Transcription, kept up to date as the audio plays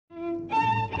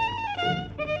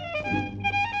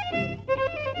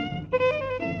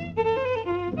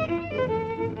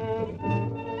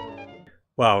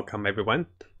Welcome everyone.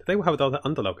 Today we have a Dota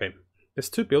Underlords game. There's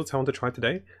two builds I want to try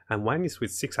today, and one is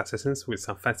with 6 assassins with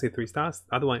some fancy 3 stars,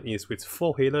 the other one is with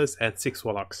 4 healers and 6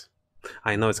 warlocks.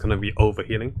 I know it's gonna be over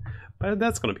healing, but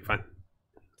that's gonna be fun.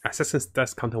 Assassins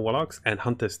does counter warlocks and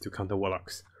hunters do counter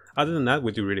warlocks. Other than that,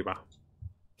 we do really well.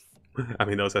 I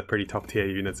mean, those are pretty top tier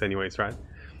units anyways, right?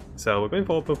 So we're going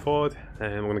for open forward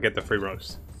and we're gonna get the 3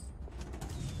 rows.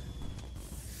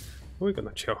 We're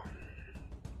gonna chill.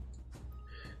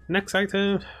 Next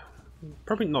item,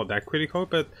 probably not that critical,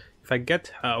 but if I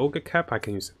get Ogre cap, I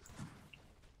can use it.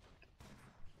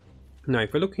 Now,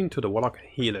 if we look into the Warlock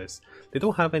healers, they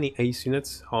don't have any ace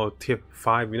units or tier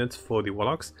 5 units for the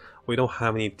Warlocks. We don't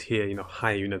have any tier,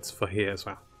 high units for here as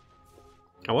well.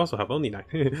 I also have only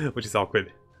 9, which is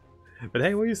awkward. But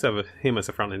hey, we'll use him as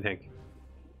a frontline tank.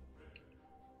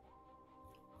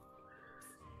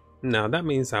 Now that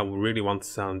means I really want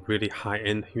some really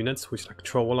high-end units, which like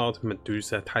Troll Warlord,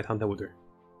 Medusa, Titanhunter will do.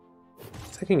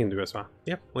 Taking can do as well.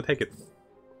 Yep, we'll take it.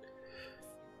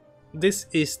 This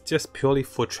is just purely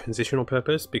for transitional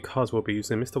purpose because we'll be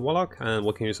using Mr. Warlock and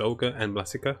we can use Ogre and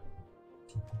Bloodseeker.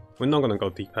 We're not gonna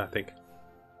go deeper, I think.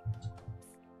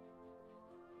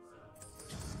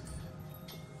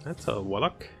 That's a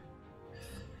Warlock.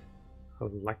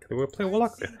 Likely we'll play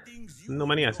Warlock there. No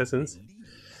many assassins.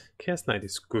 Chaos Knight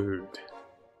is good.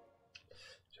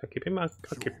 Should I keep him? I'll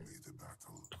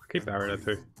keep Barretta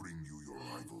too.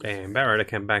 Damn, Barretta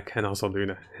came back and also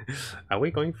Luna. Are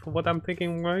we going for what I'm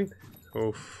thinking, right?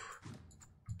 Oof.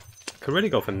 Could really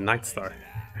go for Knight Star.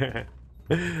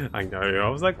 I know, I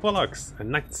was like Warlocks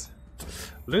and Knights.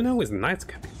 Luna with Knights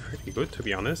can be pretty good, to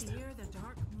be honest.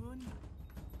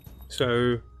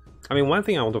 So, I mean, one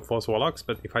thing I want to force Warlocks,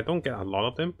 but if I don't get a lot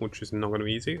of them, which is not going to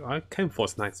be easy, I can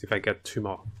force Knights if I get 2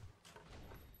 more.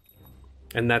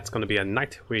 And that's going to be a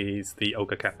Knight with the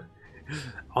Ogre cap.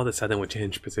 All of a sudden we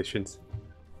change positions.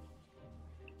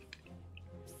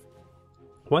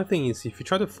 One thing is, if you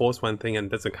try to force one thing and it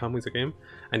doesn't come with the game,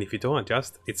 and if you don't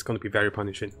adjust, it's going to be very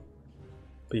punishing.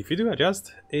 But if you do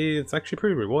adjust, it's actually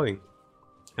pretty rewarding.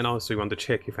 And also you want to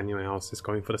check if anyone else is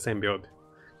going for the same build,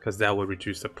 because that will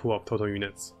reduce the pool of total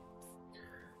units.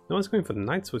 No one's going for the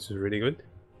Knights, which is really good.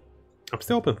 I'm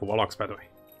still open for Warlocks, by the way.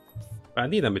 But I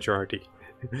need a majority.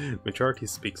 Majority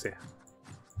speaks here.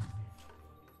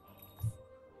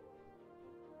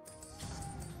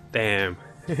 Damn.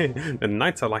 The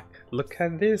Knights are like, look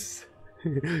at this.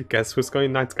 Guess who's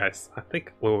going Knights, guys? I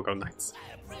think we will go Knights.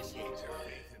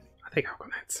 I think I'll go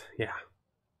Knights, yeah.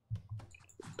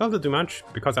 Don't have to do much,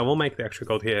 because I won't make the extra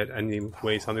gold here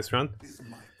anyways on this run.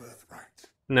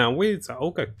 Now with the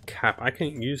Ogre cap, I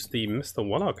can use the Mr.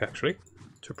 Warlock actually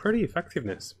to pretty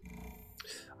effectiveness.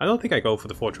 I don't think I go for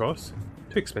the 4 trolls.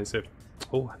 Too expensive.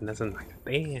 Oh, and that's a Knight.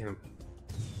 Damn.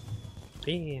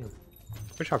 Damn.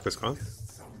 Wish Hawk was gone.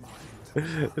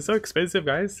 It's so expensive,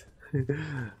 guys.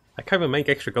 I can't even make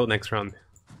extra gold next round.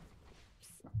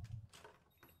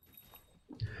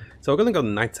 So we're gonna go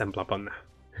Knights and Bloodbound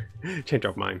now. Change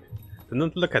of mind.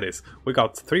 Then look at this. We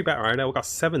got 3 Bat Rider, we got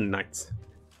 7 Knights.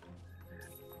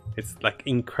 It's like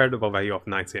incredible value of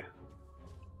Knights here.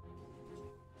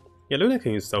 Yeah, Luna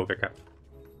can use the Ogre cap.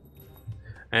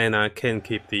 And I can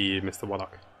keep the Mr.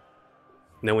 Warlock.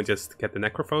 And then we just get the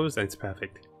Necrophos and it's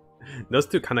perfect. Those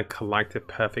two kind of collided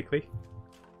perfectly.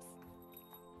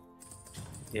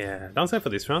 Yeah, downside for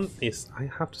this round is I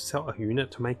have to sell a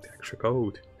unit to make the extra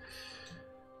gold.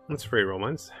 That's free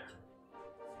romance.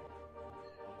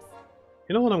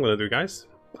 You know what I'm gonna do, guys?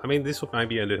 I mean, this might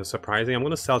be a little surprising. I'm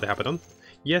gonna sell the Abaddon.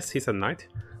 Yes, he's a Knight,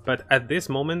 but at this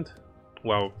moment,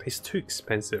 well, he's too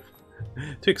expensive.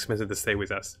 Too expensive to stay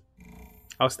with us.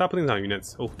 I'll start putting down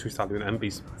units. Oh, 2-star Luna and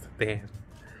Beast. Damn.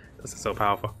 This is so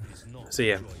powerful. So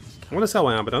yeah, I'm gonna sell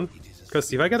one Abaddon,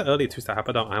 because if I get an early 2-star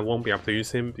Abaddon, I won't be able to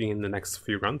use him in the next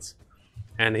few runs.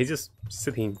 And he's just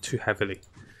sitting too heavily.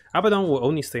 Abaddon will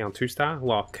only stay on 2-star,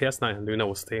 while Chaos Knight and Luna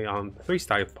will stay on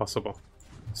 3-star if possible.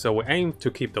 So we aim to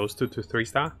keep those 2 to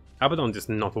 3-star. Abaddon is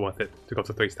not worth it to go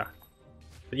to 3-star.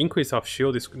 The increase of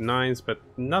shield is nice, but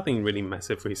nothing really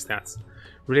massive for his stats.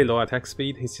 Really low attack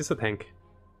speed, he's just a tank.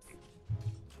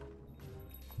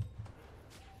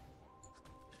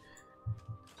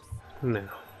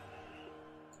 Now,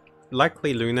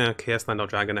 likely Luna, Chaos Knight or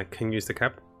Dragon can use the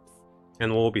cap,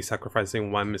 and we'll be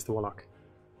sacrificing 1 Mr. Warlock.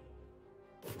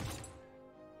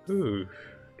 Ooh,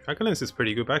 Dragonlance is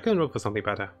pretty good, but I can roll for something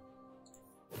better.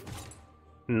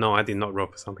 No, I did not roll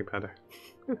for something better.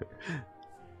 You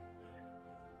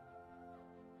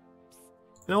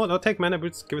know what, I'll take Mana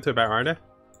Boots, give it to a Bat Rider.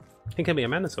 He can be a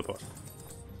mana support.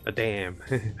 But damn.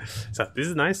 So this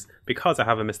is nice. Because I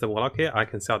have a Mr. Warlock here, I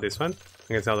can sell this one.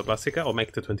 I can sell the Bloodseeker or make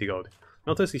it to 20 gold.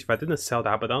 Notice if I didn't sell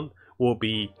the Abaddon, will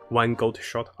be 1 gold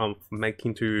short of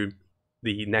making to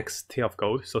the next tier of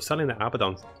gold. So selling the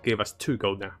Abaddon gave us 2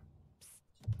 gold now,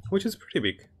 which is pretty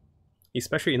big.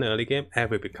 Especially in the early game,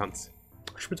 every bit counts.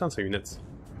 I should put down some units.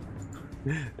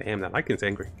 Damn, that Lycan's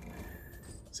angry.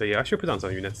 So yeah, I should put down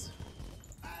some units.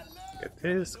 Get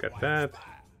this, get that.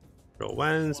 Roll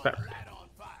 1, SPIRE.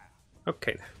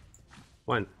 Okay.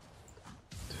 1,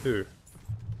 2,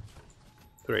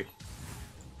 3.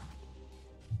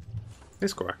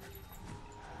 This correct.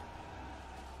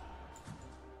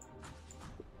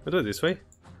 I'll do it this way.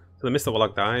 So the Mr.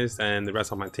 Warlock dies and the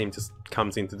rest of my team just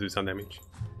comes in to do some damage.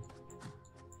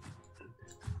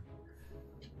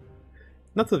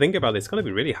 Not to think about it, it's gonna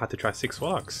be really hard to try 6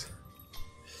 Warlocks.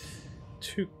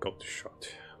 2 gold shot.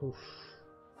 Oof.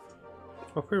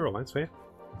 Oh, 3 roll 1s here.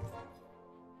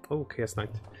 Oh, Chaos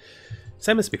Knight.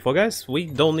 Same as before, guys, we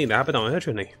don't need Abaddon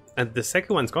urgently. And the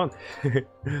second one's gone.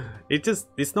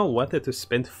 It's not worth it to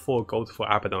spend 4 gold for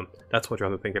Abaddon. That's what you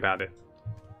have to think about it.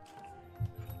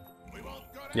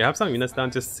 Yeah, I have some units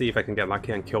down just to see if I can get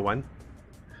lucky and kill one.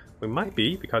 We might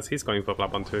be, because he's going for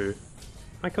Bloodbound too.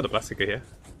 I kill the Bloodseeker here.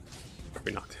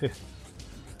 Probably not.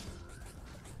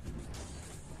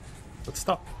 Let's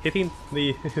stop hitting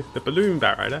the the balloon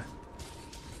barrier.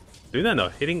 Luna though,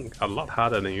 hitting a lot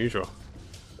harder than usual.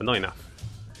 But not enough.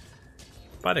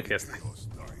 But the case.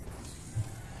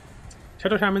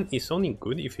 Shadow Shaman is only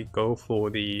good if you go for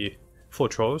the 4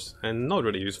 trolls and not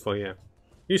really useful here.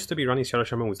 Used to be running Shadow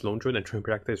Shaman with Lone Druid and Twin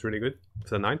Projector is really good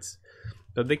for the knights,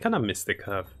 but they kinda missed the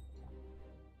curve.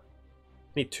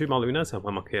 Need 2 more Lunas and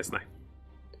 1 more Chaos Knight.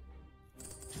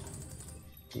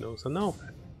 No, so no.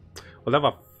 We'll level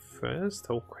up first.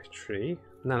 Oh, actually.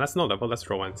 No, that's not level, let's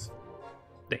roll once.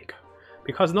 There you go.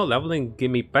 Because not leveling give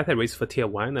me better rates for tier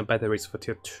 1 and better rates for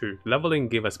tier 2. Leveling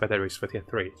give us better rates for tier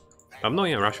 3. I'm not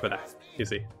in a rush for that, you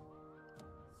see.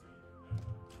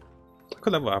 I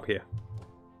could level up here.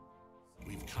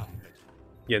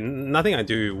 Yeah, nothing I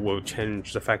do will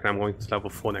change the fact that I'm going to level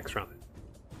 4 next round.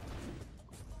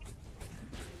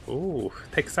 Ooh,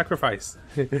 take sacrifice.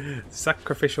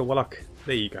 Sacrificial Warlock.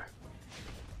 There you go.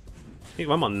 Need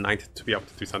 1 more Knight to be able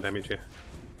to do some damage here.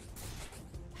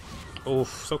 Oh,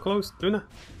 so close. Luna.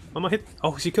 1 more hit.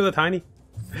 Oh, she killed a tiny.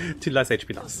 2 less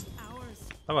HP loss.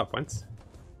 Level up once.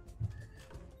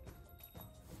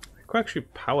 I could actually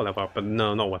power level up, but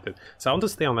no, not worth it. So I want to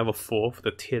stay on level 4 for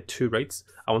the tier 2 rates.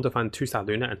 I want to find 2-star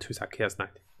Luna and 2-star Chaos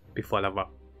Knight before I level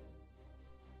up.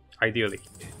 Ideally.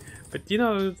 But you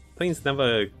know, things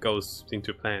never goes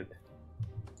into plan.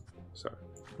 So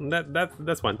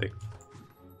that's one thing.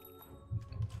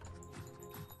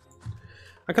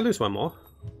 I can lose 1 more.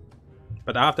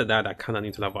 But after that I kinda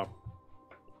need to level up.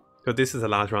 So this is a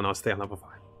large run, I'll stay on level 5.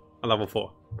 Or level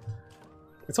 4.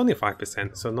 It's only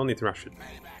 5%, so no need to rush it.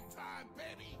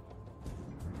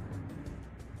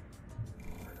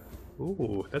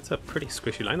 Ooh, that's a pretty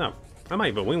squishy lineup. I might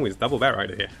even win with double Bat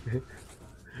Rider here.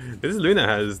 This Luna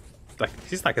has like,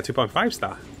 she's like a 2.5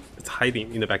 star. It's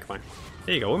hiding in the back line.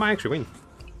 There you go, we might actually win.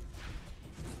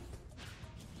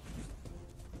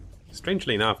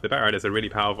 Strangely enough, the Bat Riders are really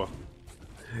powerful.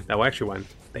 That will actually win.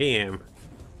 Damn.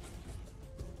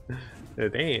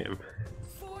 Damn.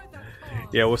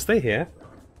 Yeah, we'll stay here.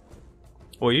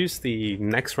 We'll use the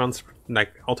next round's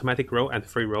like automatic roll and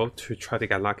free roll to try to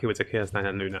get lucky with the Chaos Knight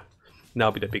and Luna.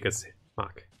 That'll be the biggest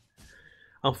mark.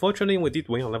 Unfortunately, we did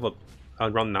win on level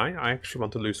round 9. I actually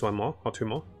want to lose 1 more or 2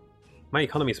 more. My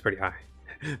economy is pretty high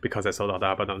because I sold all the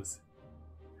Abaddons.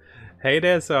 Hey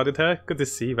there, Auditor. Good to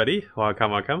see you, buddy.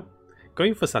 Welcome, welcome.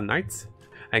 Going for some Knights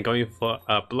and going for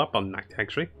a Bloodbound Knight,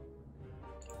 actually.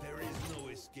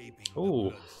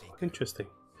 Oh, interesting.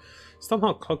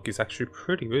 Stormhawk Cloak is actually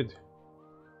pretty good.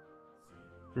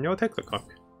 Yeah, I'll take the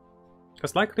clock.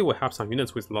 Because likely we'll have some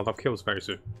units with a lot of kills very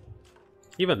soon.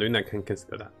 Even Luna can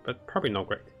consider that, but probably not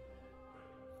great.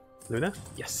 Luna?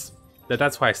 Yes!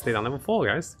 That's why I stayed on level 4,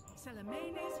 guys.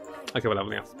 Okay, we're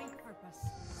leveling up.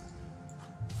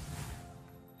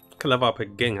 Can level up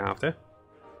again after.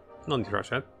 No need to rush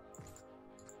that.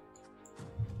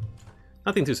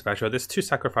 Nothing too special. There's 2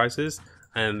 sacrifices,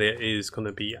 and there is going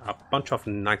to be a bunch of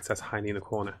knights that's hiding in the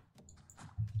corner.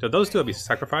 So those 2 will be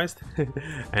sacrificed,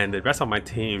 and the rest of my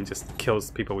team just kills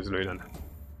people with Luna.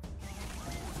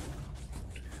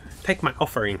 Take my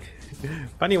offering.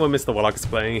 Funny when Mr. Warlock is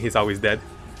playing, he's always dead.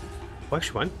 What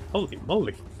she won? Holy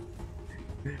moly.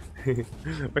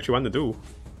 What you want to do?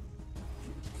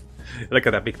 Look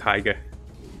at that big tiger.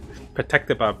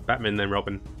 Protected by Batman and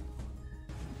Robin.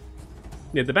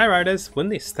 Yeah, the Bat Riders, when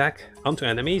they stack onto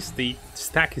enemies, the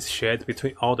stack is shared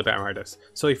between all the Bat Riders.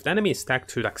 So if the enemy is stacked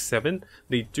to like 7,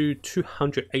 they do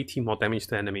 280 more damage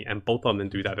to the enemy, and both of them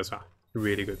do that as well.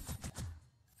 Really good.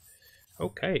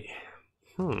 Okay.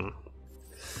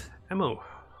 Ammo.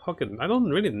 Okay, I don't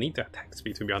really need the attack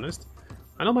speed, to be honest.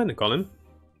 I don't mind the Golem.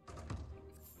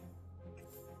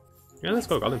 Yeah, let's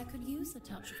go Golem.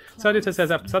 So Editor says,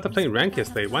 I started playing rank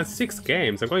yesterday, won 6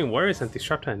 games, I'm going Warriors and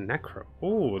Disruptor and Necro. Oh,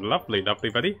 lovely,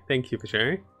 lovely buddy. Thank you for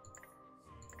sharing.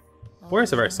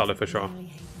 Warriors are very solid for sure.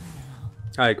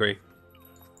 I agree.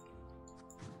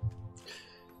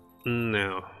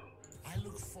 No.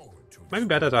 Might be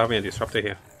better to have a Disruptor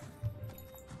here.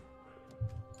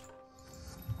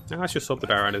 I should swap the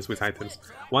Baroness with items.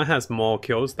 One has more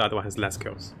kills, the other one has less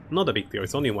kills. Not a big deal,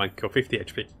 it's only 1 kill, 50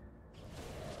 HP.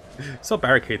 So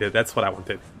barricaded, that's what I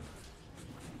wanted.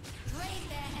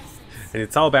 And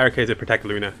it's all barricaded to protect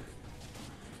Luna.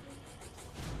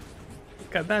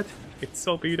 Look at that, it's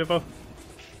so beautiful.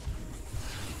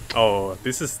 Oh,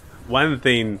 this is one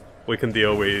thing we can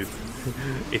deal with.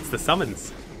 It's the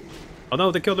summons. Oh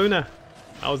no, they killed Luna.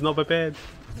 I was not prepared.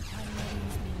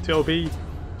 2OB.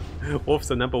 Wolves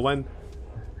are #1.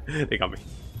 They got me.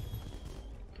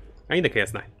 I need the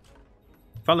KS9.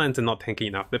 Frontlands are not tanky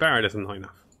enough. The barrier isn't not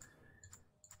enough.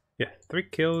 Yeah, 3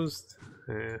 kills.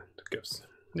 2 kills.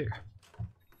 There you go.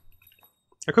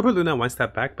 I could put Luna 1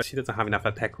 step back, but she doesn't have enough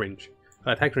attack range.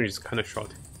 Her attack range is kind of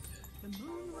short.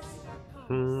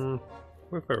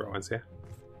 We're for ones here.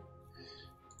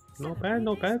 Not bad,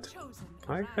 not bad.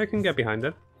 I can get behind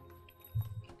it.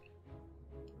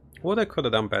 What I could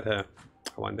have done better,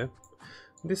 I wonder.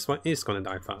 This one is gonna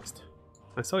die fast.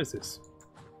 And so is this.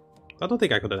 I don't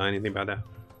think I could have done anything better.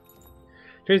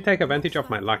 Try to take advantage of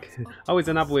my luck. I always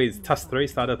end up with Tusk 3,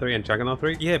 Starter 3 and Juggernaut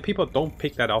 3. Yeah, people don't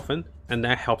pick that often, and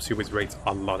that helps you with raids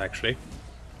a lot actually.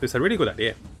 It's a really good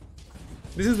idea.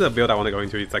 This is the build I want to go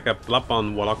into. It's like a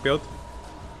Bloodbound Warlock build.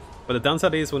 But the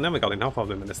downside is we never got enough of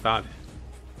them at the start.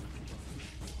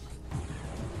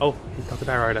 Oh, he got the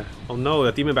Bat Rider. Oh no,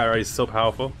 the Demon Bat Rider is so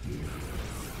powerful.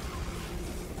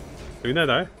 Luna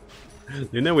though.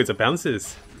 Luna with the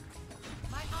bounces.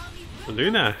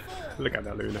 Luna! Look at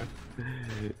that Luna.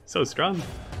 So strong.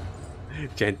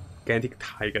 Gigantic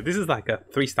Tiger. This is like a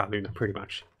 3-star Luna pretty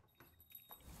much.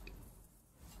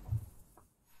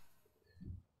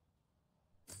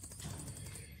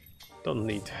 Don't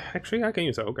need. Actually, I can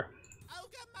use Ogre.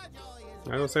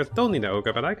 I also don't need an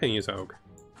Ogre, but I can use an Ogre.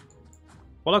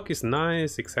 Warlock is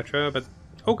nice, etc. But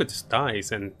Ogre just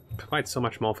dies and provides so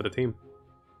much more for the team.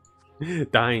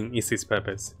 Dying is his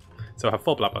purpose. So I have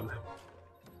 4 Bloodbound.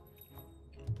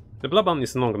 The Bloodbound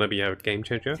is not going to be a game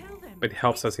changer, but it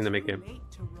helps us in the mid game.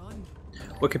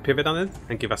 We can pivot on it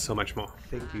and give us so much more.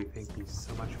 Thank you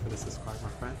so much for the subscribe, my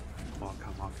friend.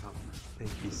 Welcome, welcome.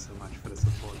 Thank you so much for the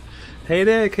support. Hey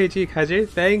there, KG Kaji.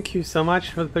 Thank you so much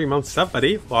for the 3-month sub,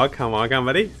 buddy. Welcome, welcome,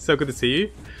 buddy. So good to see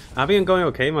you. Have you been going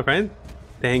okay, my friend?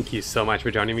 Thank you so much for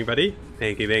joining me, buddy.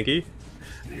 Thank you, thank you.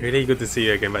 Really good to see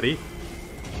you again, buddy.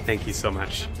 Thank you so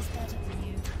much.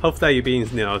 Hope that you've been,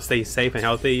 stay safe and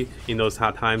healthy in those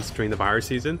hard times during the virus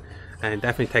season, and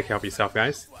definitely take care of yourself,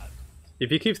 guys.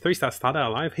 If you keep 3-star starter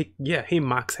alive, he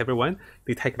marks everyone.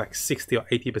 They take like 60 or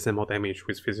 80% more damage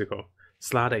with physical.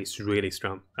 Slaughter is really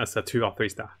strong as a 2 or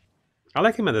 3-star. I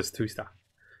like him as a 2-star.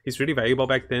 He's really valuable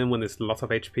back then when there's lots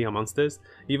of HP on monsters.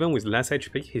 Even with less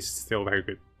HP, he's still very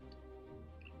good.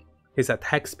 His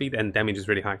attack speed and damage is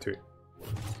really high too.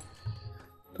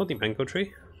 Don't need Mango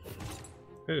Tree.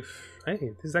 Oof. Hey,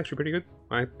 this is actually pretty good.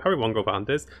 I probably won't go for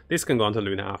Hunters. This can go on to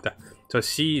Luna after. So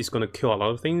she is going to kill a lot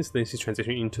of things, then she's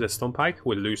transitioning into the Stone Pike,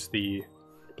 we'll lose the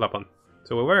Bloodbound.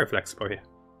 So we're very flexible here.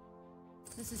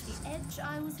 This is the edge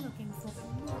I was looking for.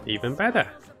 Even better.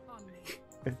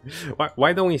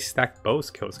 Why don't we stack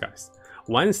both kills, guys?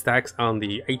 One stacks on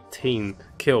the 18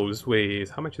 kills with,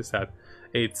 how much is that?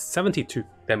 It's 72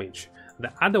 damage.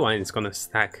 The other one is going to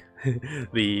stack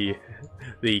the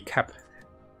cap.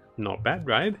 Not bad,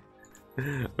 right?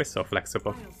 We're so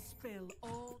flexible.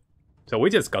 So we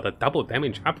just got a double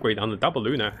damage upgrade on the double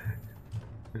Luna.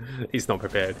 He's not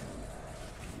prepared.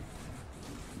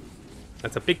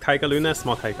 That's a big Tiger Luna,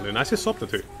 small Tiger Luna. I should swap the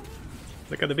 2.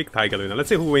 Look at the big Tiger Luna. Let's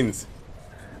see who wins.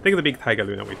 I think the big Tiger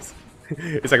Luna wins.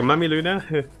 It's like a Mummy Luna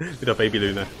with a baby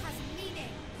Luna.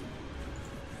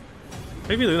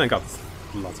 Baby Luna got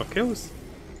lots of kills.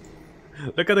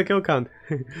 Look at the kill count.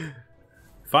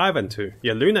 5 and 2.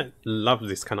 Yeah, Luna loves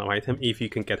this kind of item if you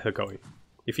can get her going.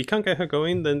 If you can't get her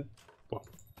going, then, well,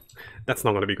 that's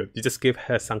not going to be good. You just give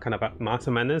her some kind of a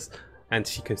Master Madness, and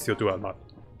she can still do a lot.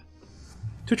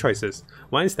 2 choices.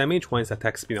 One is damage, one is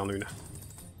attack speed on Luna.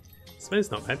 So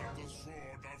it's not bad.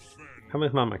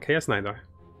 Haven't found my Chaos Knight though.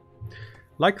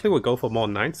 Likely will go for more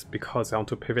Knights because I want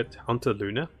to pivot onto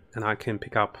Luna and I can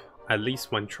pick up at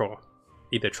least one Troll.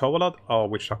 Either Troll Warlord or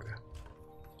Witch Doctor.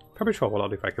 Probably Troll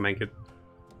Warlord if I can make it.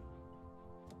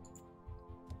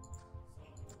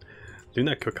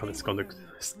 Luna kill count is going to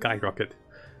skyrocket.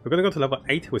 We're going to go to level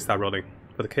 8 with start rolling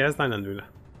for the Chaos Knight and Luna.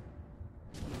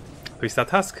 3-star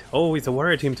task. Oh, it's a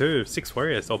warrior team too. 6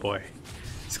 warriors. Oh boy.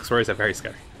 6 warriors are very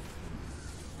scary.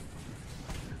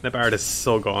 That Barret is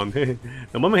so gone.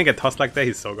 The moment he gets tossed like that,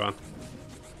 he's so gone.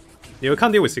 Yeah, we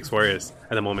can't deal with 6 warriors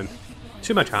at the moment.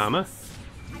 Too much armor.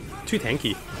 Too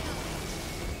tanky.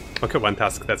 Okay, 1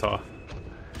 task, that's all.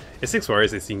 The 6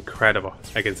 warriors is incredible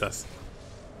against us.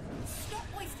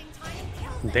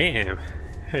 Damn.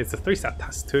 It's a 3-star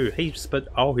task too. He spent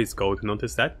all his gold,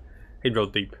 notice that? He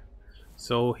rolled deep.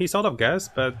 So he's out of gas,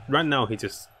 but right now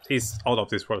he's out of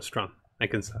this world strong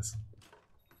against us.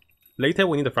 Later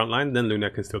we need the front line, then Luna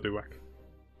can still do work.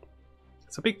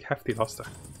 It's a big hefty loss there.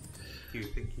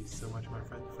 Thank you so much, my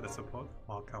friend, for the support.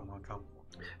 Welcome, welcome.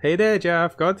 Hey there,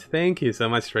 Jeff God. Thank you so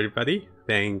much, everybody.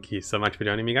 Thank you so much for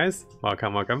joining me, guys.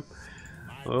 Welcome, welcome.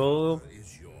 Oh,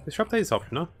 Disruptor is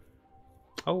optional.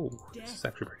 Oh, this is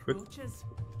actually pretty good.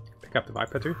 Pick up the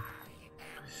Viper too.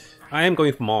 I am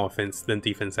going for more offense than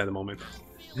defense at the moment.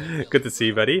 Good to see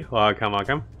you, buddy. Welcome,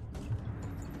 welcome.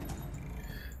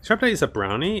 Disruptor is a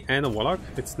brownie and a warlock.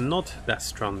 It's not that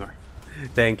strong though.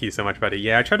 Thank you so much, buddy.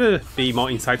 Yeah, I try to be more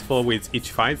insightful with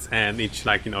each fight and each,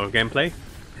 like, you know, gameplay.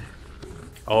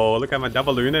 Oh, look at my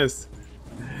double Lunas.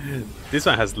 This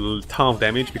one has a ton of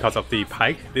damage because of the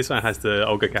Pike. This one has the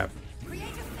Ogre cap.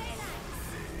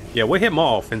 Yeah, we hit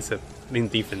more offensive than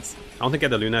defense. I want to get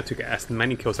the Luna to get as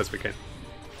many kills as we can.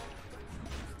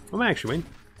 We might actually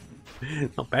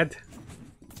win. Not bad.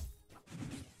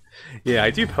 Yeah, I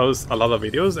do post a lot of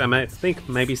videos, and I think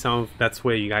maybe that's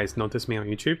where you guys notice me on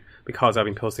YouTube, because I've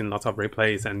been posting lots of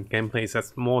replays and gameplays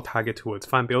that's more targeted towards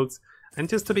fun builds and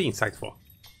just to be insightful,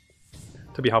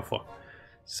 to be helpful.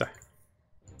 So,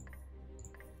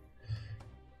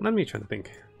 let me try to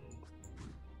think.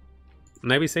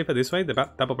 Maybe safer this way. The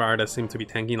double barrier does seem to be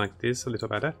tanking like this a little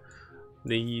better.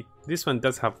 This one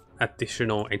does have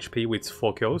additional HP with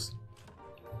 4 kills.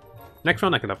 Next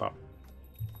round I can up up.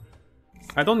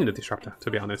 I don't need a disruptor, to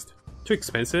be honest. Too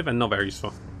expensive and not very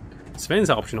useful. Sven's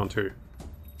are optional too.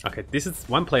 Okay, this is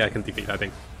one player I can defeat, I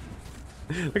think.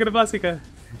 Look at the Blaziker!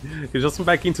 He's just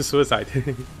back into suicide.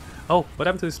 Oh, what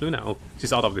happened to this Luna? Oh,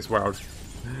 she's out of this world.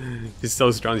 She's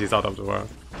so strong, she's out of the world.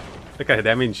 Look at her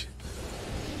damage.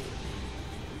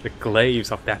 The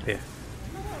glaives of death here.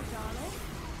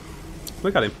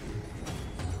 Look at him.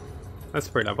 That's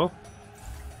pretty level.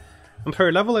 I'm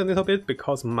pretty level a little bit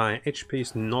because my HP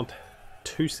is not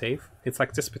too safe. It's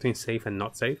like just between safe and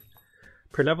not safe.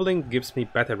 Pre-leveling gives me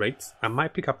better rates. I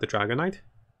might pick up the Dragon Knight,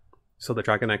 so the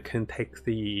Dragon Knight can take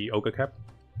the Ogre cap.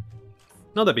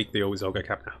 Not a big deal with Ogre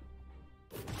cap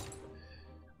now.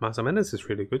 Master Menace is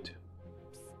really good.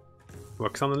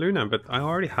 Works on the Luna, but I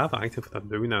already have an item for the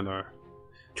Luna though.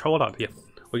 Troll Warlord, yeah.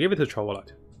 We'll give it to Troll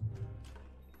Warlord.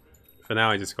 For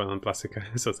now I just got on Blaziker,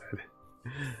 so sad.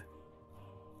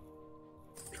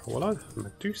 Troll Warlord,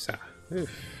 Medusa. Oof.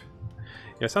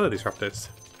 Yeah, some of the disruptors.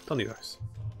 Don't need those.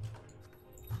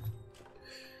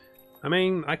 I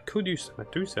mean, I could use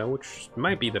Medusa, which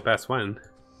might be the best one.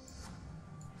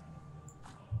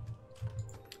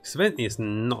 Sven is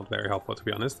not very helpful, to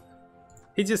be honest.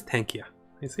 He's just tankier,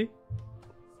 you see?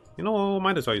 You know,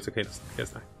 might as well use a Chaos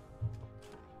Knight.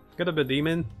 Get a bit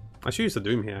demon. I should use the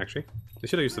Doom here, actually. I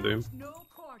should have used the Doom.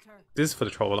 This is for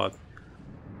the Troll Warlord.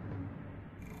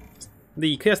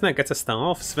 The Chaos Knight gets a stun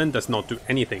off. Sven does not do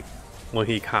anything when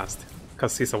he casts,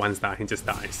 because he's a 1-star, he just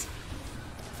dies.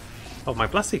 Oh, my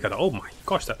Blaziker, oh my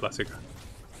gosh, that Blaziker.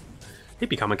 He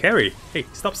become a carry. Hey,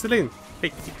 stop stealing.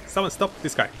 Hey, someone stop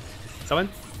this guy. Someone.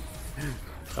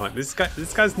 This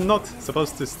guy's not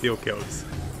supposed to steal kills.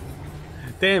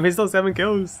 Damn, he's still 7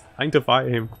 kills. I need to fire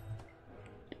him.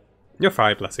 You're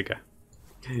fired, Blaziker.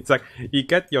 It's like, you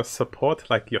get your support,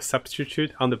 like your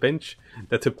substitute on the bench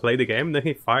that to play the game, then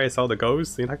he fires all the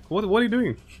goals. You're like, what are you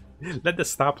doing? Let the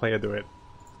star player do it.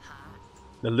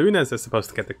 The Lunas are supposed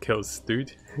to get the kills,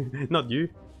 dude. Not you.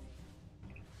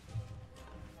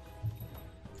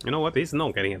 You know what? He's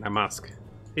not getting that mask.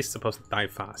 He's supposed to die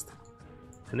fast.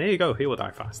 And there you go, he will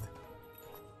die fast.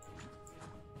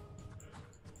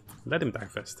 Let him die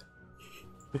first.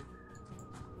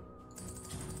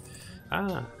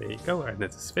 Ah, there you go, and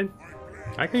that's a Sven.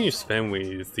 I can use Sven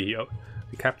with the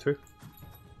cap too.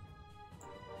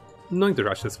 I'm not going to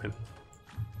rush this Sven.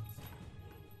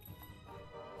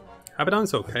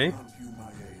 Abaddon's okay.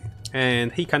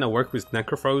 And he kind of worked with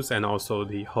Necrophos and also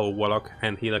the whole Warlock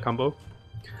and Healer combo.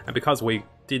 And because we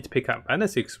did pick up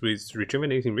N6 with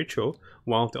Rejuvenating Ritual,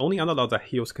 while the only Underlord that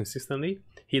heals consistently,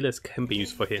 healers can be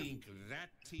useful here.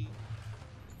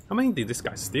 How many did this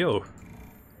guy steal?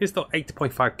 He stole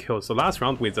 8.5 kills. So last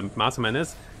round with the Master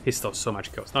Menace, he stole so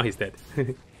much kills. Now he's dead.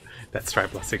 That's right,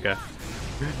 Bloodseeker.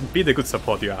 Be the good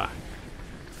support you are.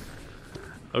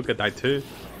 Ogre died too.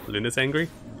 Luna's angry.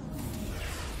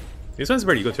 This one's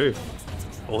pretty good too.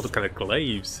 Oh, look at the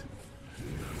glaives.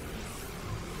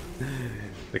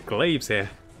 The glaives here.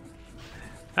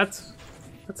 That's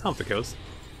half the kills.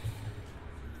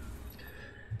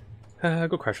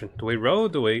 Good question. Do we roll or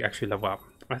do we actually level up?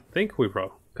 I think we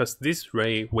roll. Because this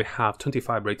raid we have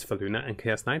 25 raids for Luna and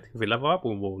Chaos Knight. If we level up,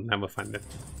 we will never find it.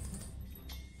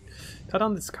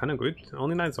 Tadan is kinda good.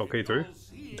 Only Knight's okay too.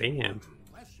 Damn.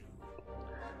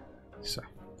 So,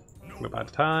 we're about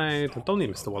to tide. Don't need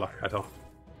Mr. Warlock at all.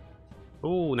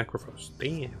 Oh, Necrophos.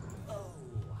 Damn.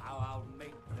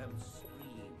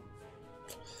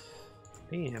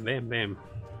 Damn.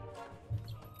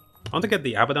 I want to get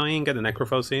the Abaddon in, get the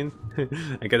Necrophos in,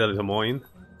 and get a little more in.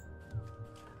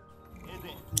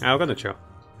 I'm gonna chill.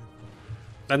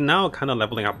 And now kind of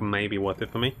leveling up may be worth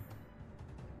it for me.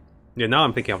 Yeah, now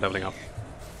I'm thinking of leveling up.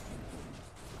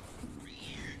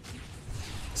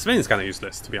 Sven is kind of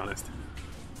useless, to be honest.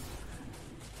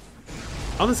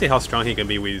 I want to see how strong he can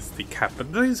be with the cap, but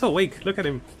he's so weak. Look at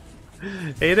him.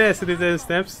 Hey there, Citizen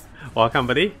Steps. Welcome,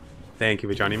 buddy. Thank you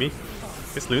for joining me.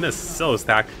 This Luna's so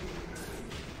stacked.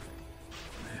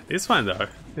 It's fine though.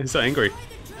 He's so angry.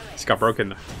 He's got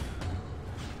broken.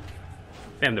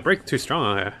 Damn, the break too strong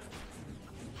on her.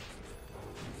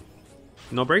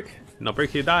 No break? No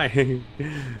break, you die.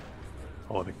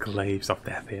 Oh, the glaives of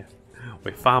death here.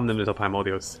 We farm them little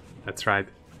primordials. That's right.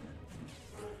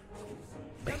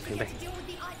 Bang, bang, bang.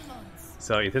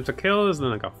 So in terms of kills,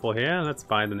 then I got 4 here. Let's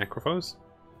buy the Necrophos.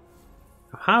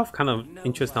 I have kind of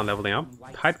interest on leveling up.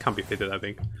 Tide can't be fitted, I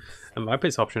think. And Viper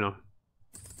is optional.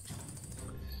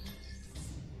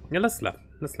 Yeah, let's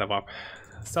level up.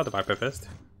 Start the Viper first.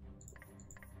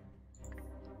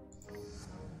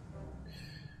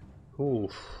 Ooh,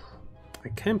 I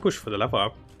can push for the level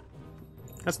up.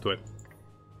 Let's do it.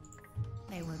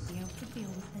 They won't be able to deal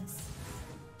with this.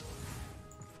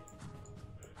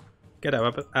 Get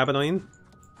Abaddon in.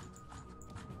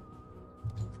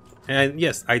 And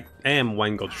yes, I am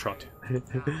 1 gold short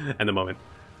at the moment.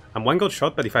 I'm 1 gold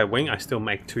short, but if I win, I still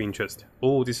make 2 interest.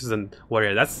 Oh, this is a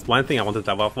warrior. That's one thing I want to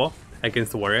level up for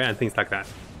against the warrior and things like that.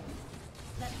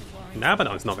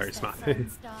 Abaddon is not very smart.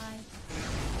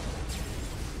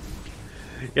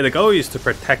 Yeah, the goal is to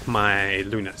protect my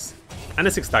Lunas. And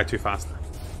the 6 die too fast.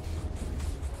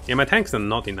 Yeah, my tanks are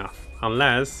not enough.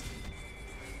 Unless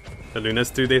the Lunas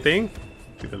do their thing.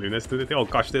 Do the Lunas do their thing? Oh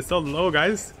gosh, they're so low,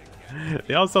 guys.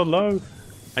 They are so low.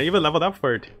 I even leveled up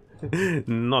for it.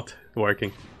 Not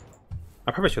working.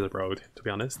 I probably should have rolled, to be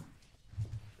honest.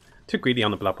 Too greedy on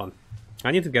the Bloodbound.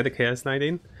 I need to get the Chaos Knight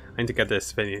in. I need to get the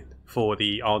Sven in for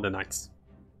all the Knights.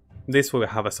 This will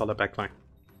have a solid backline.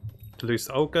 To lose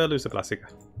the Ogre, lose the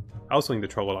Bloodseeker. I also need the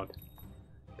Troll Lord.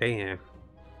 Damn.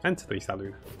 And 3-star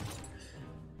Luna.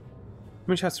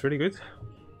 Which that's really good.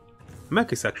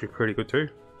 Mech is actually pretty good too.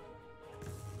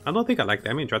 I don't think I like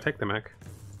damage, I'll take the mech.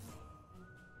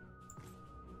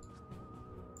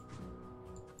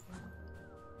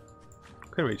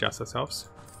 Can readjust ourselves.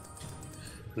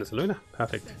 And there's a Luna,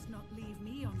 perfect. Let's not leave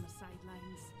me on the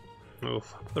sidelines.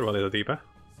 Oof, put the roll a little deeper.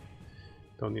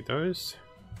 Don't need those.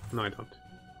 No, I don't.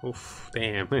 Oof,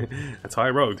 damn. That's how I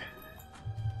rode.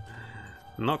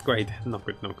 Not great, not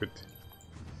good, not good.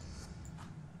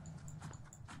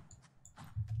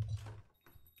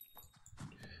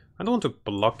 I don't want to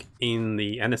block in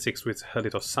the N6 with her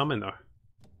little summon though.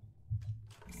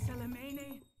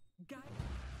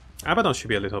 Abaddon should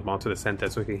be a little more to the center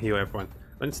so we can heal everyone,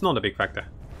 but it's not a big factor.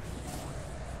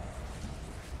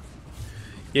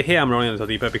 Yeah, here I'm rolling a little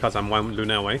deeper because I'm 1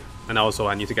 Luna away, and also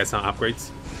I need to get some upgrades.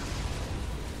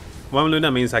 1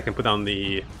 Luna means I can put down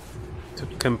the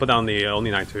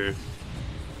Only Knight too.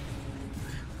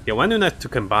 Yeah, 1 Luna to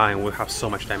combine will have so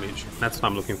much damage. That's what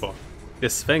I'm looking for.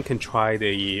 This Sven can try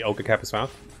the Ogre Cap as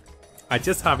well. I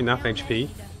just have enough HP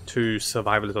to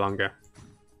survive a little longer.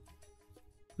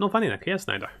 No fun in a Chaos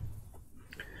Knight though.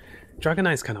 Dragon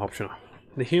Knight is kind of optional.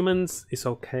 The humans is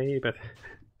okay, but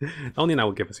Only Knight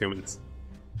will give us humans.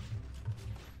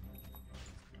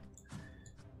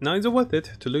 Now is it worth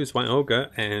it to lose 1 Ogre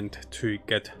and to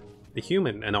get the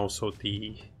human and also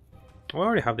the... Oh, I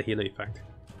already have the healer effect.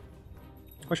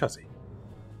 We shall see.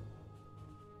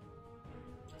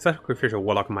 Sacrificial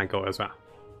Warlock might go as well.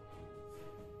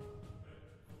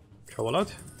 Throw a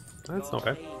lot. That's not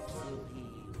bad.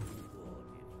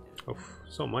 Oh,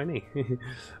 so many.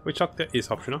 Witch Doctor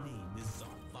is optional.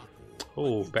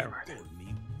 Oh, bad right.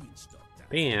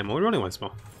 Damn, we're running once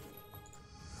more.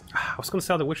 I was gonna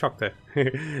sell the Witch Doctor.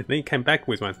 Then he came back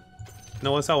with one.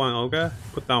 No, I'll sell one Ogre,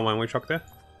 put down one Witch Doctor.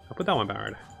 I'll put down one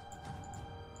Barrett.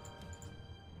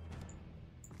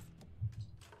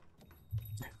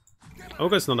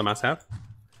 Ogre's not a must-have.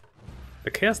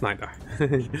 The Chaos Knight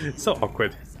though. So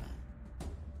awkward.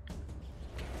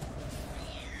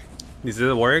 Is it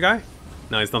the warrior guy?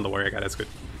 No, it's not the warrior guy, that's good.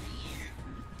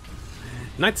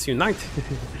 Knights unite!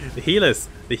 The healers,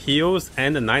 the heals,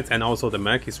 and the knights, and also the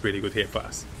merc is really good here for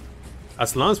us.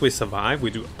 As long as we survive, we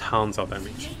do tons of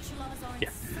damage. Yeah,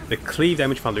 the cleave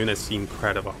damage from Luna is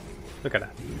incredible. Look at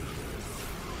that.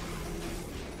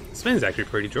 Sven is actually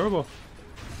pretty durable.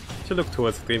 Should look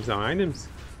towards cleaves on items.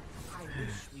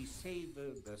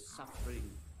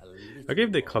 I'll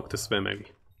give the clock to Sven maybe.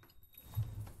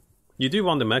 You do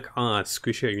want the mech on a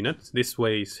squishier unit. This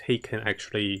way he can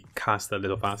actually cast a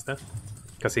little faster.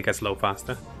 Because he gets low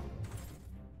faster.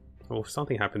 Oh,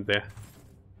 something happened there.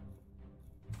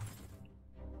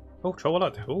 Oh, throw a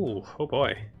lot. Oh, oh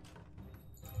boy.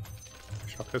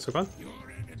 Shock this one.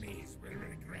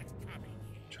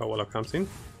 Chowala comes in.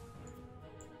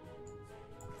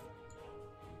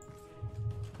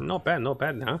 Not bad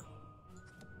now.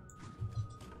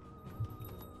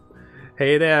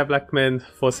 Hey there,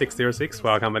 Blackman4606,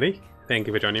 welcome buddy. Thank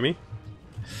you for joining me.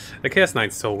 The Chaos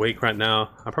Knight's so weak right now.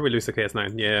 I'll probably lose the Chaos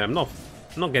Knight. Yeah, I'm not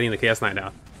getting the Chaos Knight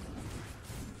out.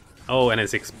 Oh, and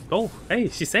it's oh, hey,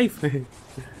 she's safe.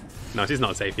 No, she's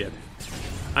not safe yet.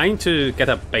 I need to get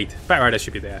a bait. Bat Rider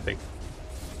should be there, I think.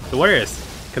 The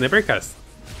Warriors, can they break us?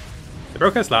 They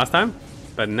broke us last time,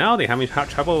 but now they having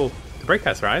trouble to break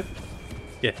us, right?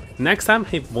 Yeah, next time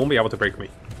he won't be able to break me.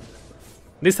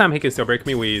 This time he can still break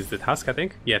me with the Tusk, I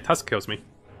think. Yeah, Tusk kills me.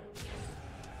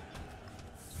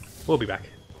 We'll be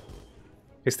back.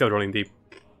 He's still rolling deep.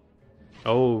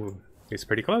 Oh, he's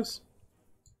pretty close.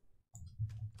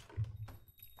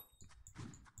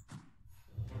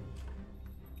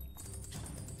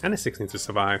 And the 6 needs to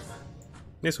survive.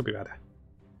 This will be better.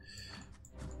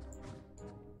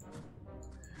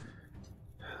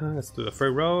 Let's do the free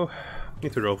roll.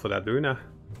 Need to roll for that Luna.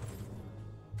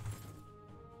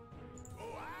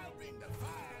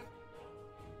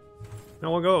 No,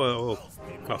 we'll go. Oh,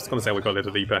 I was gonna say we'll go a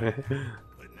little deeper.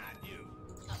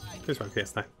 Lose one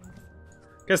Chaos Knight.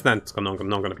 Chaos Knight's not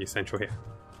gonna be essential here.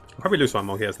 I'll probably lose one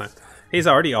more Chaos Knight. He's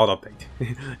already out of date.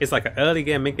 It's like an early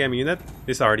game, mid game unit.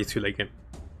 This is already too late game.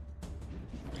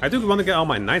 I do want to get all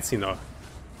my knights in though.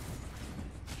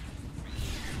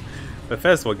 But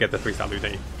first we'll get the 3-star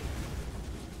Luna.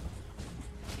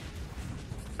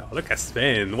 Oh, look at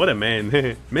Sven. What a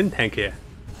man. Min tank here.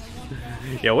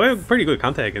 Yeah, we're pretty good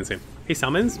counter against him. He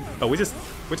summons, but we just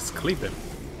cleave him.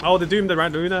 Oh, the Doom, the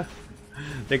right Luna.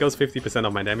 There goes 50%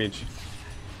 of my damage.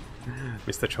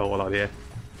 Mr. Troll out here.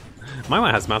 My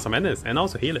one has Master Madness and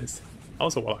also healers.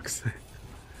 Also Warlocks.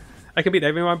 I can beat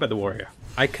everyone but the Warrior.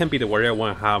 I can beat the Warrior when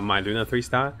I have my Luna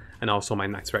 3-star and also my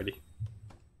Knights ready.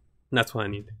 That's what I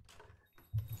need.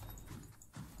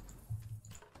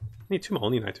 I need 2 more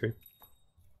only Knight 2.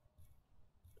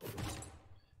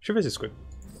 Shivers is good.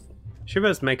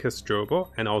 Shivers make us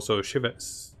durable, and also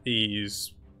Shivers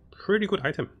is pretty good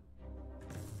item.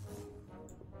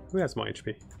 Who has more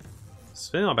HP?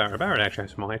 Sven or Barrett? Barrett actually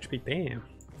has more HP, damn.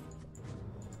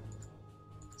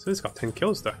 So he's got 10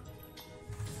 kills though.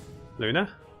 Luna?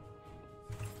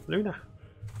 Luna.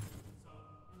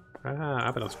 Ah,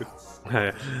 Abaddon's good.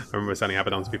 I remember selling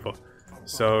Abaddons before.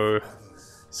 So,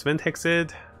 Sven takes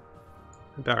it.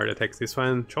 Barrett takes this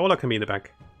one. Chola can be in the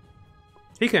back.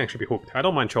 He can actually be hooked. I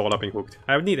don't mind Chola being hooked.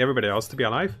 I need everybody else to be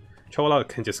alive. Chola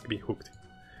can just be hooked.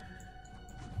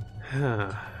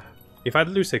 If I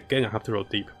lose again, I have to roll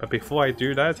deep. But before I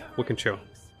do that, we can chill.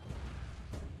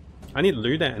 I need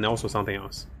Luna and also something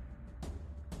else.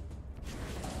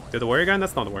 The Warrior guy?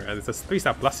 That's not the Warrior. It's a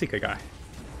 3-star Bloodseeker guy.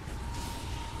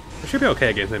 I should be okay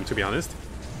against him, to be honest.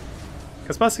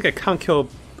 Because Bloodseeker can't kill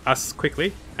us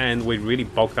quickly, and we really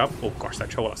bulked up. Oh gosh, that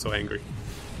Chola is so angry.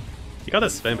 He got a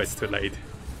Sven, but it's too late.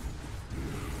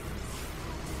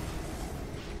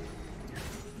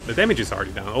 The damage is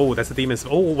already down. Oh, that's a demon.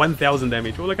 Oh, 1000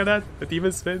 damage. Oh, look at that. The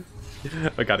demon Sven.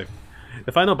 I got him.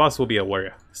 The final boss will be a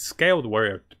warrior. Scaled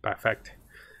warrior, by fact.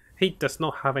 He does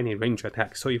not have any range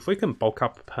attack, so if we can bulk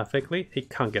up perfectly, he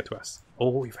can't get to us.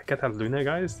 Oh, if I get that Luna,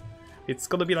 guys, it's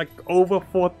gonna be like over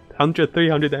 400,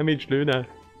 300 damage Luna.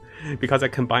 Because I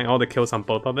combine all the kills on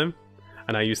both of them,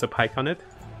 and I use the Pike on it.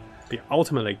 The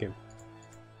ultimate late game.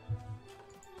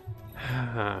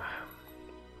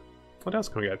 What else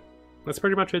can we get? That's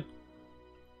pretty much it.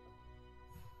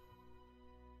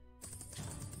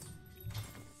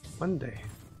 One day,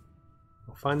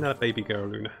 we'll find that baby girl,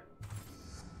 Luna.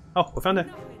 Oh, we found her.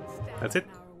 That's it.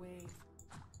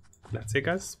 That's it,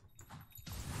 guys.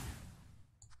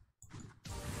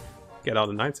 Get all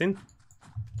the knights in.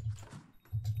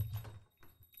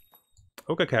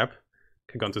 Ogre cap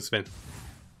can go to Sven.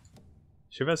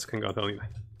 Shivers can go to Luna.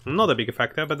 Not a big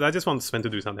factor, but I just want Sven to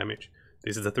do some damage.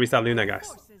 This is a 3-star Luna,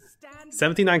 guys.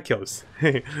 79 kills.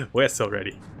 We're so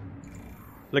ready.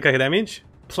 Look at her damage.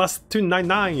 Plus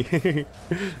 299.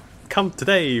 Come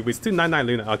today with 299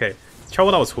 Luna. Okay,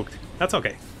 Chowola was hooked. That's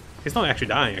okay. He's not actually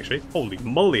dying, actually. Holy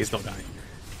moly, he's not dying.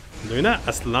 Luna,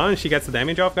 as long as she gets the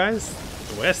damage off, guys,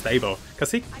 we're stable.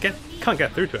 Because he can't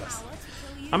get through to us.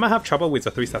 I might have trouble with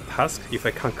the 3-star Tusk if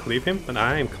I can't cleave him, but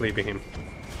I am cleaving him.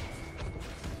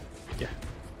 Yeah.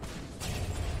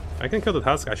 If I can kill the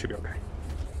Tusk, I should be okay.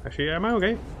 Actually, am I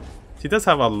okay? She does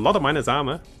have a lot of minus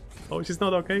armor. Oh, she's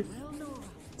not okay.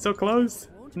 So close.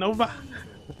 Nova.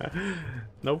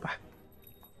 Nova.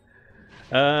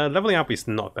 Leveling up is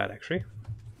not bad, actually.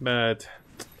 But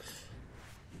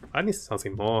I need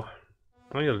something more.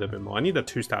 I need a little bit more. I need the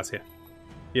 2 stars here.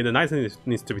 Yeah, the knight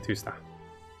needs to be 2-star.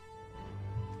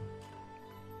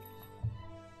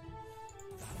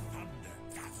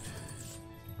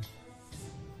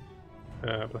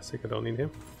 Plastic, I don't need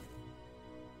him.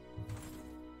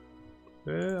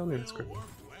 I need this group.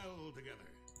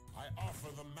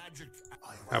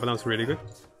 Avalon's really good.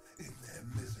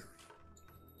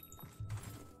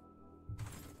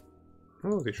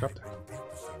 Oh, disruptor.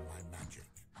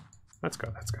 Let's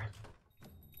go, let's go.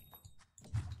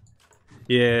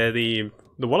 Yeah, the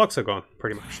warlocks are gone,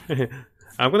 pretty much.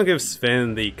 I'm gonna give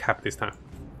Sven the cap this time.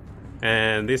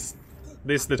 And this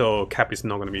little cap is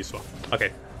not gonna be useful.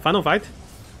 Okay, final fight.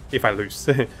 If I lose.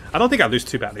 I don't think I lose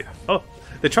too badly. Oh,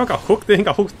 the truck got hooked, then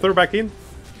got hooked through back in.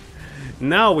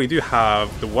 Now we do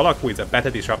have the warlock with a better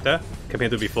disruptor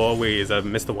compared to before with a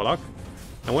Mr. Warlock.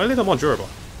 And we're a little more durable.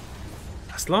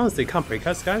 As long as they can't break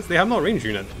us, guys, they have no range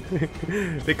unit.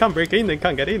 They can't break in, they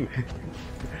can't get in.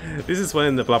 This is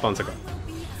when the Bloodbounds are gone.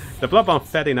 The Bloodbound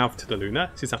fed enough to the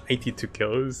Luna. She's on 82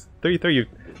 kills.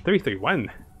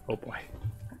 331. Oh boy.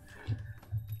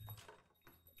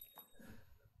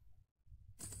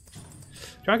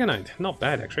 Dragon Knight, not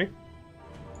bad actually.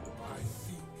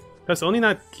 Does Oni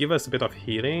Knight give us a bit of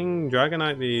healing? Dragon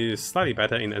Knight is slightly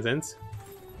better in that sense.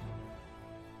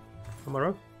 Am I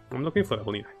wrong? I'm looking for the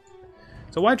Oni Knight.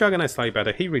 So why Dragon Knight is slightly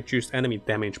better? He reduced enemy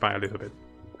damage by a little bit.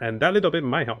 And that little bit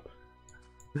might help.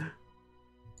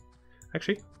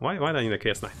 Actually, why do I need a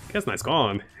Chaos Knight? Chaos Knight's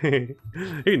gone. He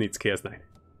needs Chaos Knight.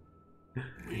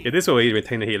 Yeah, this way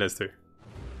retain the healers too.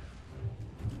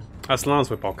 As long as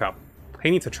we bulk up. He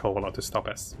needs a troll a lot to stop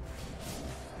us.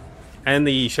 And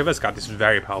the Shiver's Guard is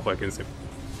very powerful against him.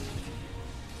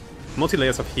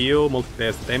 Multi-layers of heal,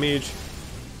 multi-layers of damage.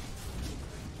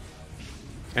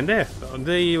 And there,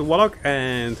 the Warlock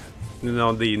and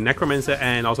the Necromancer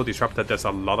and also Disruptor does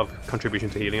a lot of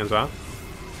contribution to healing as well.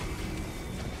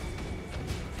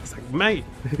 It's like, mate,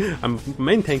 I'm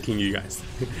main tanking you guys.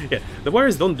 Yeah, the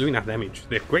warriors don't do enough damage.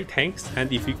 They're great tanks,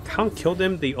 and if you can't kill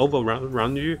them, they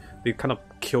overrun you. They kind of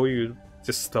kill you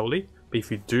just slowly. But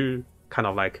if you do kind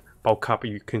of like bulk up,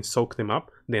 you can soak them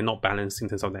up. They're not balanced in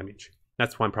terms of damage.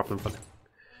 That's one problem for them.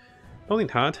 Don't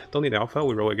need hard, don't need alpha.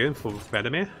 We roll again for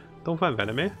Vladimir. Don't find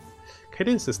Vladimir.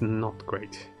 Cadence is not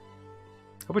great.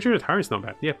 Opportunity Tyrant is not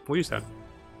bad. Yeah, we'll use that.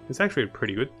 It's actually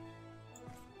pretty good.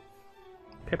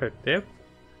 Pepper there.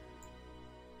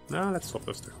 Now let's swap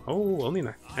those two. Oh, only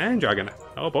Knight. And Dragon Knight.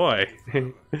 Oh boy.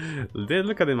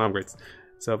 Look at them upgrades.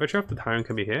 So Virtue of the Tyrant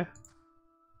can be here.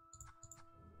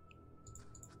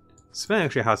 Sven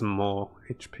actually has more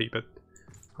HP, but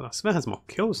Sven has more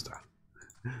kills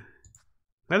though.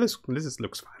 Now this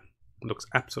looks fine. Looks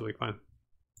absolutely fine.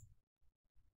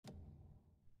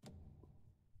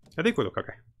 I think we look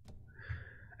okay.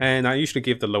 And I usually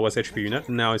give the lowest HP unit.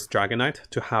 Now it's Dragon Knight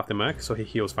to have the Merc, so he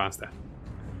heals faster.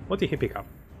 What did he pick up?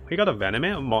 He got a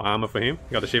Venom, more armor for him.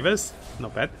 He got the Shivers,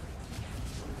 not bad.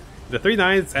 The 3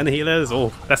 Knights and the healers,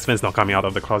 oh, that Sven's not coming out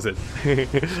of the closet.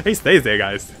 He stays there,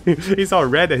 guys. He's all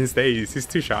red and he stays. He's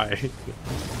too shy.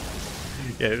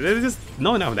 Yeah, there's just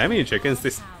not enough damage against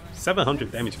this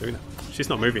 700 damage Luna. She's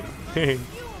not moving.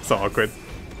 So awkward.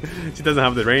 She doesn't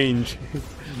have the range.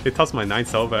 They tossed my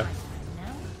Knights over.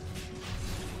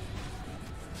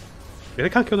 They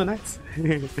can't kill the Knights.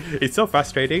 It's so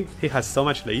frustrating. He has so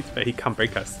much lead, but he can't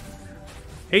break us.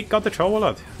 He got the Troll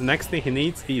Warlord. The next thing he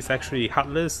needs is actually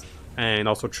Heartless and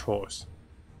also Trolls.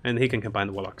 And he can combine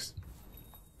the Warlocks.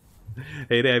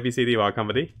 Hey there, ABCD, welcome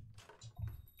buddy.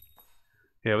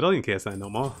 Yeah, we don't need KSI no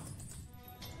more.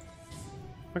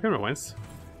 I can rewind.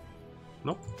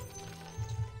 Nope.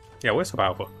 Yeah, we're so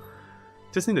powerful.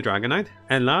 Just need the Dragon Knight.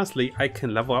 And lastly, I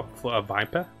can level up for a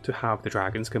Viper to have the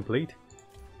dragons complete.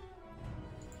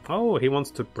 Oh, he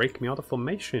wants to break me out of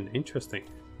formation. Interesting.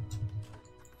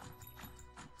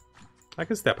 I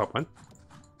can step up one.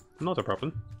 Not a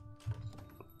problem.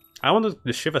 I wanted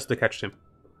the Shivers to catch him.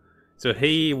 So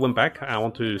he went back, I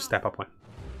want to step up one.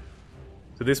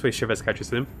 So this way Shivers catches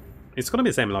him. It's gonna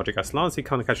be the same logic, as long as he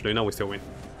can't catch Luna, we still win.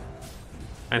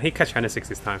 And he catch Hannah 6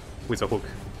 this time, with a hook.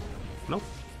 No?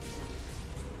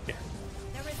 Yeah.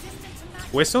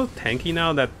 We're so tanky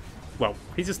now that, well,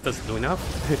 he just doesn't do enough.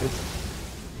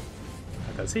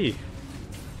 Does he?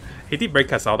 He did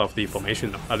break us out of the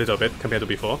formation a little bit compared to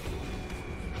before.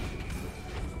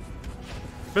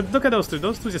 But look at those two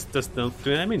just don't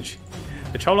do damage.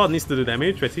 The Cho'Lord needs to do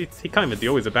damage, but he can't even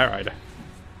deal with the Bat Rider.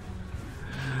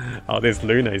 Oh, this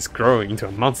Luna is growing into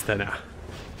a monster now.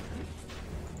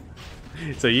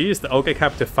 So you use the Ogre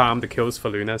Cap to farm the kills for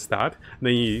Luna start,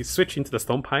 then you switch into the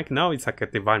Stone Pike, now it's like a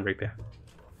Divine Rapier.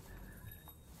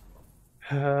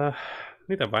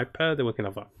 Need a Viper, then we can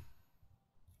level up.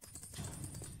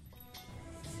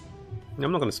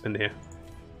 I'm not gonna spin here.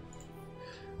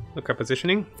 Look at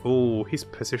positioning. Oh, his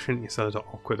position is a little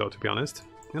awkward though, to be honest.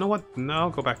 You know what? No,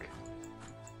 go back.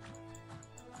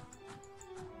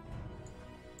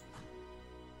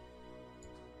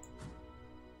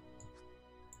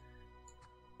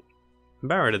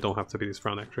 Barrett don't have to be this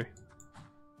round actually.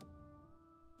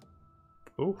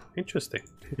 Oh, interesting.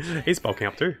 He's bulking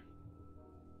up too.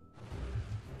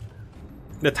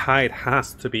 The Tide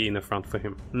has to be in the front for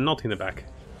him, not in the back.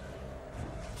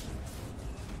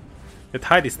 The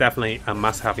Tide is definitely a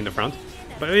must-have in the front,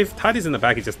 but if Tide is in the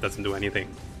back, he just doesn't do anything.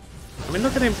 I mean,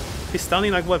 look at him. He's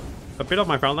stunning like, what, a bit of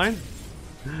my front line?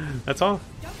 That's all.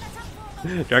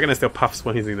 Dragon still puffs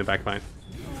when he's in the back line.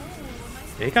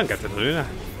 Yeah, he can't get to the Luna.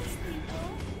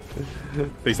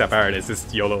 At least that Barrett is just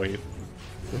YOLOing.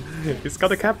 He's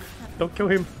got a cap. Don't kill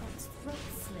him.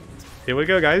 Here we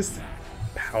go, guys.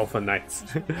 Powerful Knights.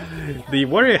 The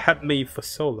warrior had me for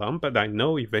so long, but I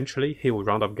know eventually he will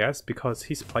round up gas because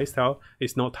his playstyle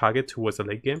is not targeted towards the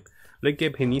late game. Late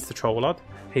game he needs to troll a lot.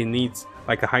 He needs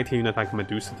like a high tier unit like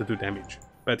Medusa to do damage,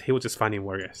 but he was just finding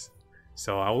warriors.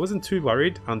 So I wasn't too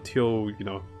worried until, you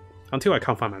know, until I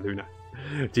can't find my Luna.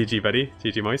 GG buddy,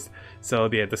 GG Moist. So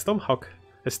yeah, the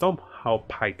Stormhawk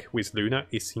Pike with Luna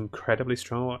is incredibly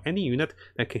strong. Any unit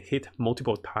that can hit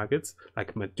multiple targets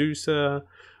like Medusa,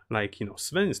 like, you know,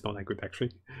 Sven is not that good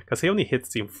actually, because he only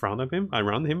hits in front of him,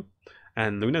 around him,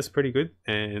 and Luna's pretty good,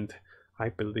 and I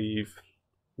believe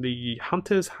the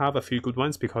Hunters have a few good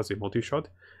ones because they multi-shot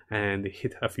and they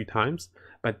hit a few times,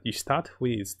 but you start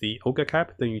with the Ogre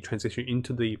Cap, then you transition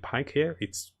into the Pike here,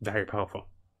 it's very powerful.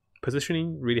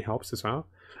 Positioning really helps as well,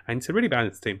 and it's a really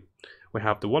balanced team. We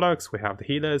have the Warlocks, we have the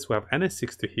Healers, we have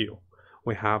NS6 to heal,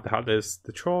 we have the Heartless,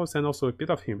 the Trolls, and also a bit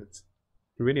of humans.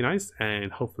 Really nice,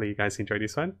 and hopefully you guys enjoyed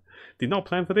this one. Did not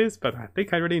plan for this, but I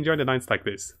think I really enjoyed the nights like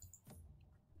this.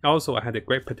 Also, I had a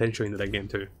great potential in the late game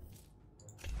too.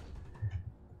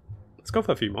 Let's go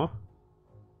for a few more.